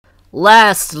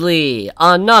Lastly,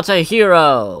 on Not a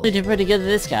Hero. We did pretty good to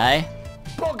this guy.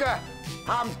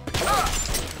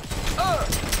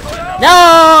 No,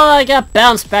 I got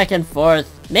bounced back and forth.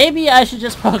 Maybe I should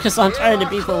just focus on trying to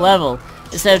beat the level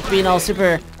instead of being all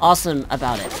super awesome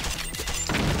about it.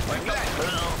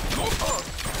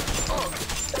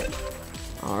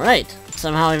 Alright,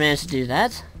 somehow we managed to do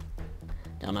that.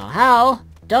 Don't know how.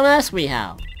 Don't ask me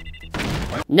how.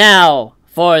 Now,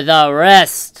 for the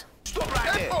rest.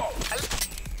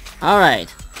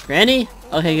 Alright, Granny?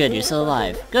 Okay, good, you're still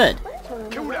alive. Good.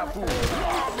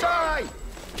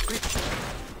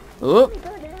 Oop.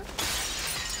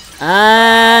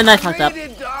 And I fucked up.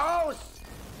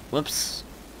 Whoops.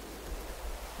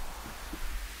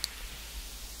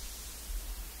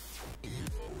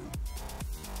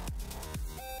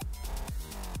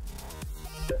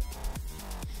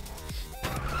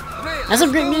 That's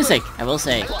some great music, I will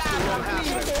say.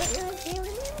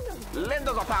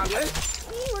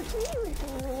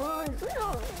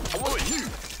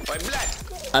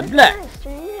 A black.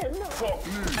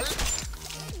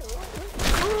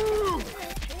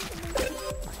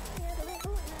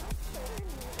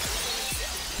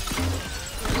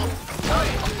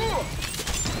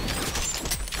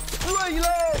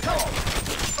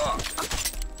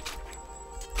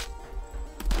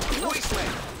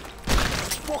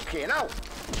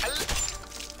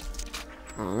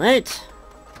 Alright.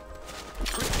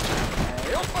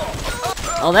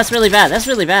 Oh, that's really bad. That's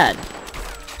really bad.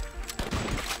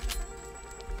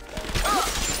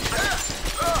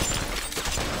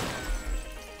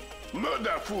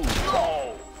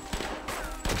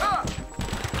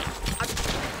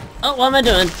 Oh, what am I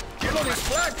doing?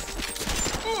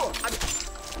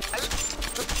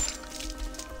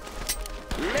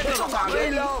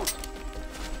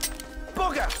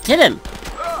 Hit him!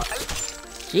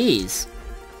 Jeez.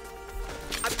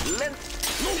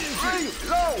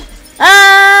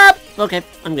 Ah! Okay,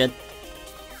 I'm good.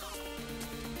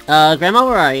 Grandma,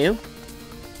 where are you?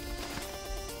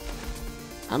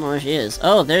 I don't know where she is.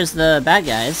 Oh, there's the bad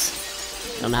guys.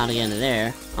 Don't know how to get into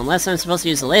there. Unless I'm supposed to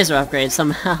use the laser upgrade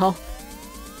somehow.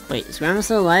 Wait, is Grandma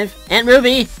still alive? Aunt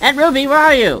Ruby! Aunt Ruby, where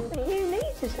are you?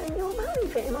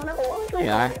 There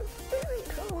you are.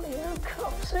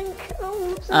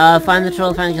 Find the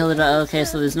troll, find and kill the dog. Okay,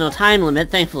 so there's no time limit,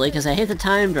 thankfully, because I hate the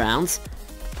timed rounds.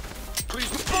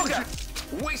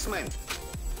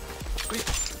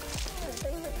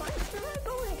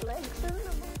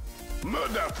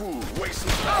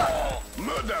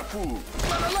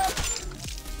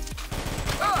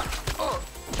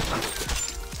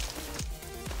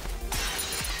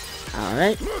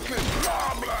 Alright.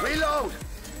 Reload!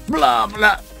 Blah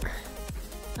blah.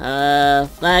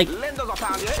 Flag.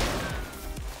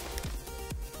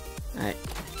 Alright.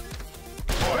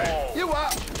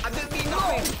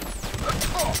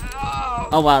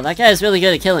 Oh wow, that guy is really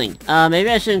good at killing. Maybe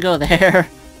I shouldn't go there.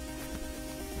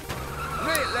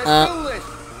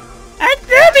 Aunt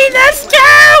Ruby, let's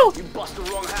go!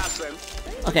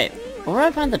 Okay, where do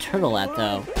I find the turtle at,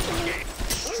 though?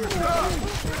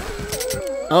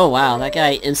 Oh wow, that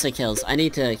guy insta-kills. I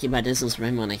need to keep my distance from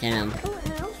him when I can.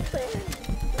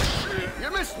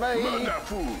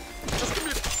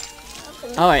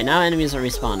 Alright, now enemies are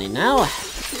respawning. Now...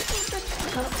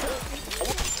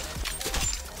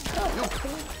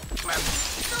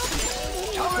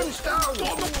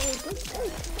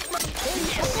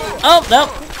 Oh, no!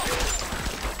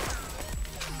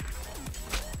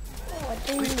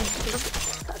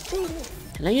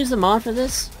 Can I use the mod for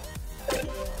this?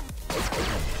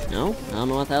 No? I don't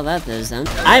know what the hell that is then.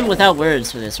 I'm without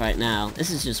words for this right now. This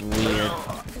is just weird.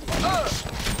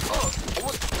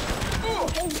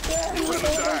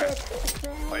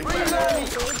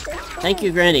 Thank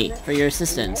you, Granny, for your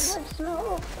assistance.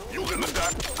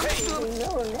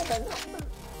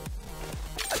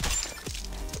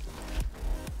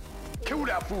 Kill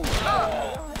that fool!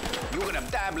 You're gonna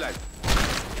die blood!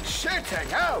 Shit,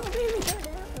 hell!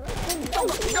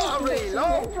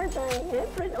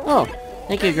 Oh,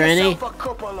 thank you, Granny.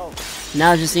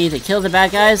 Now I just need to kill the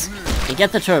bad guys and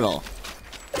get the turtle.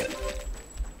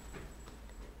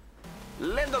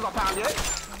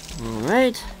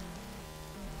 Alright.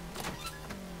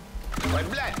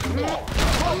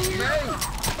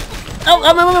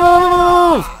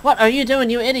 Oh, move! What are you doing,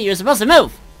 you idiot? You're supposed to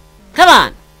move! Come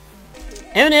on!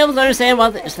 Anyone able to understand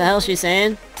what the hell she's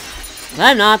saying? 'Cause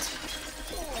I'm not.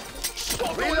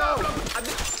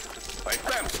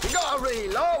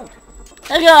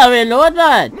 I gotta reload,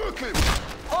 bud!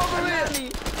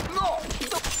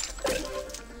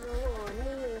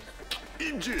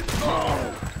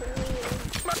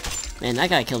 Man, that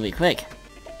guy killed me quick.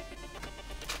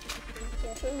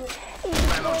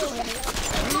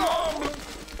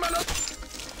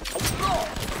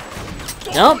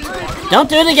 Nope. Don't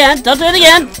do it again. Don't do it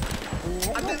again.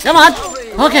 Come on.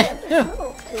 Okay. Phew.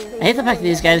 I hate the fact that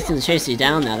these guys can chase you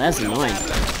down now. That's annoying.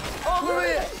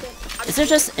 Is there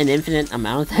just an infinite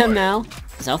amount of them now?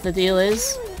 Is that what the deal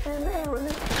is?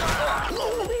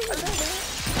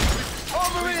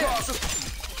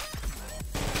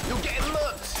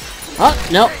 Oh,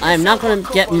 no, I'm not gonna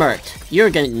get murked. You're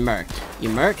getting murked. You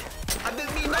murk?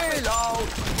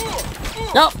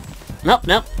 Nope. Nope,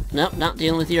 nope, nope, not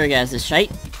dealing with your guys'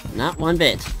 shite. Not one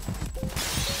bit.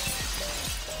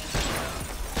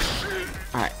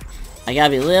 Alright. I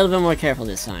gotta be a little bit more careful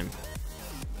this time.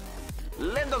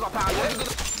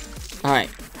 Alright.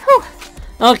 Whew.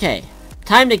 Okay.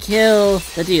 Time to kill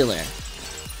the dealer.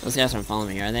 Those guys aren't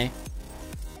following me, are they?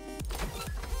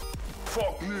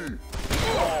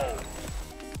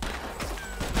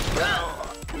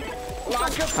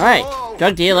 Alright.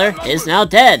 Drug dealer is now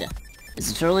dead.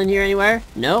 Is the turtle in here anywhere?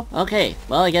 No? Okay.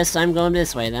 Well, I guess I'm going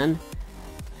this way then.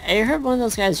 I heard one of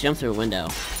those guys jump through a window.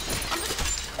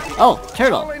 Oh,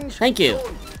 turtle. Thank you.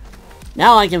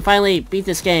 Now I can finally beat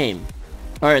this game.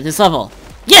 Or this level.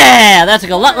 Yeah! That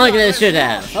took a lot longer than it should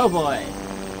have. Oh boy.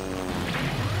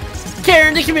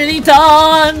 Turn the community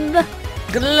on!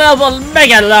 Global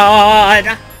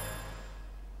Megalord!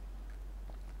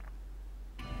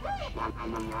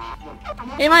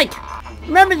 Hey Mike!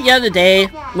 Remember the other day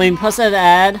when we posted an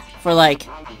ad for like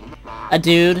a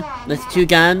dude with 2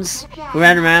 guns who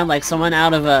ran around like someone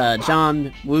out of a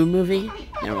John Woo movie?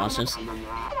 Never watched this.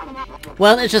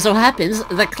 Well, it just so happens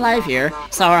that Clive here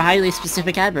saw our highly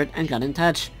specific advert and got in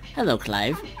touch. Hello,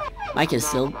 Clive. Mike is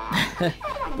still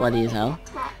bloody as hell.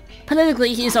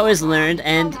 Politically, he's always learned,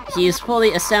 and he is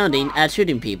fully astounding at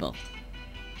shooting people.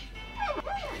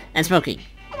 And smoking.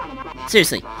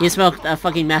 Seriously, he smoked a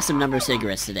fucking massive number of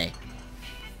cigarettes today.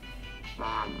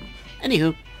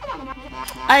 Anywho,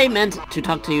 I meant to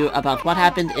talk to you about what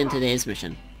happened in today's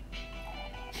mission.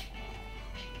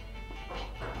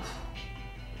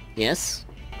 Yes?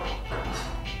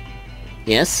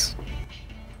 Yes?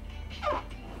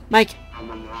 Mike,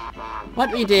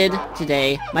 what we did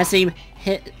today might seem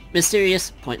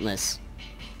mysterious, pointless.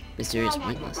 Mysterious,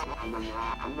 pointless.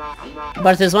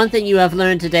 But if there's one thing you have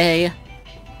learned today,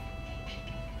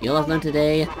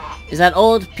 is that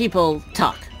old people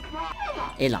talk.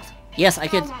 A lot. Yes, I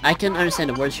can understand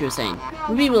the words she was saying.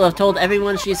 Ruby will have told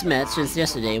everyone she's met since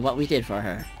yesterday what we did for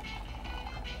her.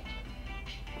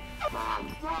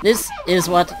 This is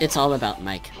what it's all about,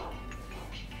 Mike.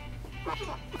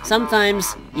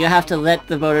 Sometimes you have to let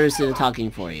the voters do the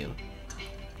talking for you.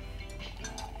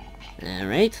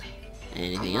 Alright.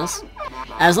 Anything else?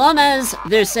 As long as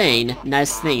they're saying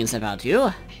nice things about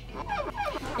you.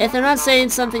 If they're not saying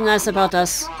something nice about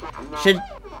us,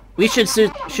 we should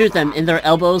shoot them in their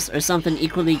elbows or something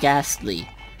equally ghastly.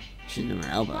 Shoot them in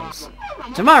their elbows.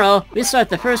 Tomorrow, we start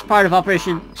the first part of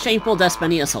Operation Shameful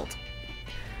Despotty Assault.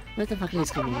 Where the fuck are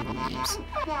these coming from names?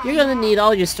 You're gonna need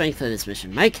all your strength for this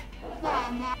mission, Mike.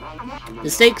 The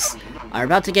stakes are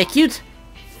about to get cute,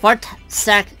 fart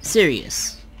sack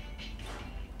serious.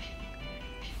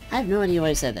 I have no idea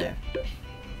what I said there.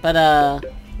 But,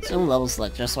 some level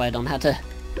select just so I don't have to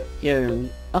hear...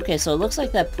 Okay, so it looks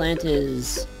like that plant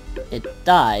is... It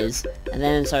dies, and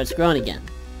then it starts growing again.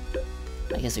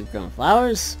 I guess it's growing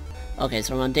flowers? Okay,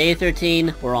 so we're on day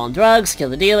 13, we're on drugs, kill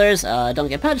the dealers, don't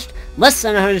get punched, less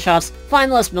than 100 shots,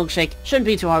 find less milkshake, shouldn't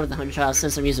be too hard with 100 shots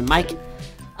since I'm using Mike,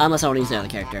 unless I want to use the other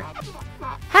character.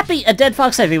 Happy a dead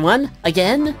fox, everyone!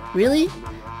 Again? Really?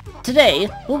 Today,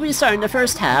 we'll be starting the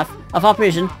first half of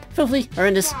Operation Filthy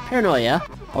Horrendous Paranoia,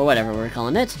 or whatever we're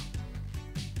calling it.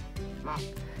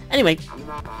 Anyway,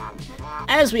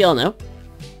 as we all know,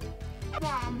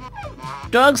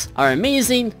 drugs are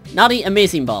amazing, naughty,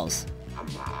 amazing balls.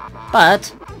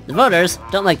 But the voters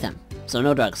don't like them, so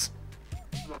no drugs.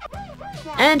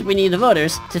 And we need the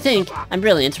voters to think I'm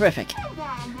brilliant terrific.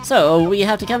 So we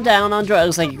have to come down on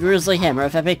drugs like a grisly hammer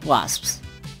of epic wasps.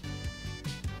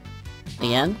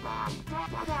 Again?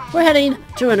 We're heading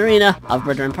to an arena of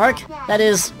Brethren Park that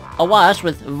is awash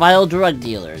with vile drug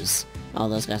dealers. Oh,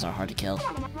 those guys are hard to kill.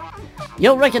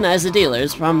 You'll recognize the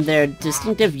dealers from their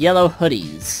distinctive yellow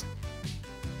hoodies.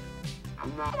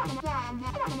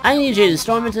 I need you to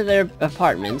storm into their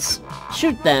apartments,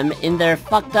 shoot them in their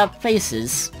fucked up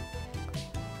faces.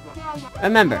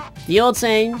 Remember, the old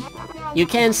saying, you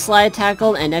can't slide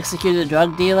tackle and execute a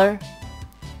drug dealer?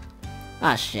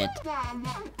 Ah shit.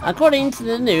 According to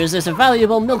the news, there's a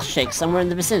valuable milkshake somewhere in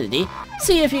the vicinity.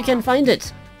 See if you can find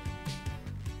it.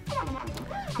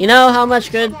 You know how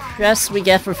much good press we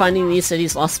get for finding these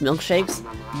cities' lost milkshakes?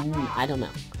 I don't know.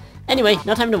 Anyway,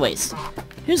 no time to waste.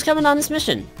 Who's coming on this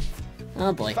mission?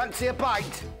 Oh boy. Fancy a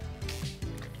bite?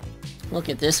 Look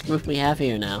at this group we have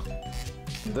here now.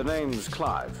 The name's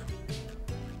Clive.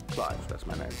 Clive, that's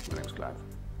my name. My name's Clive.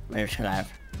 Where's Clive?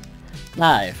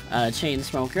 Clive, chain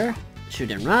smoker,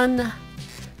 shoot and run.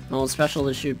 Old special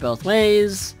to shoot both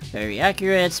ways. Very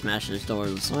accurate. Smashes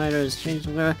doors with sliders. Chain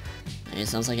smoker. He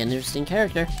sounds like an interesting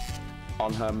character.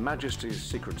 On Her Majesty's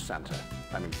Secret Santa.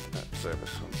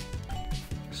 Service.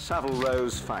 Savile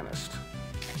Row's finest.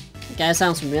 The guy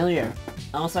sounds familiar.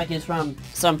 Almost like he's from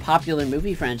some popular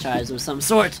movie franchise of some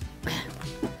sort.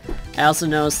 I also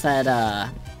noticed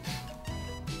that,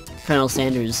 Colonel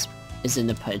Sanders is in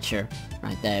the picture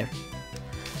right there.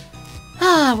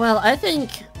 Ah, well, I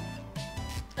think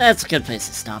that's a good place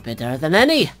to stop it there than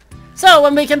any. So,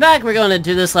 when we come back, we're going to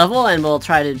do this level, and we'll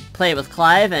try to play with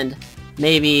Clive, and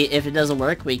maybe if it doesn't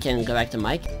work, we can go back to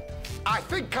Mike. I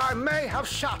think I may have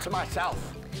shot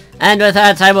myself. And with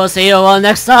that, I will see you all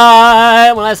next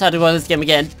time when I start to go this game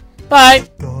again. Bye!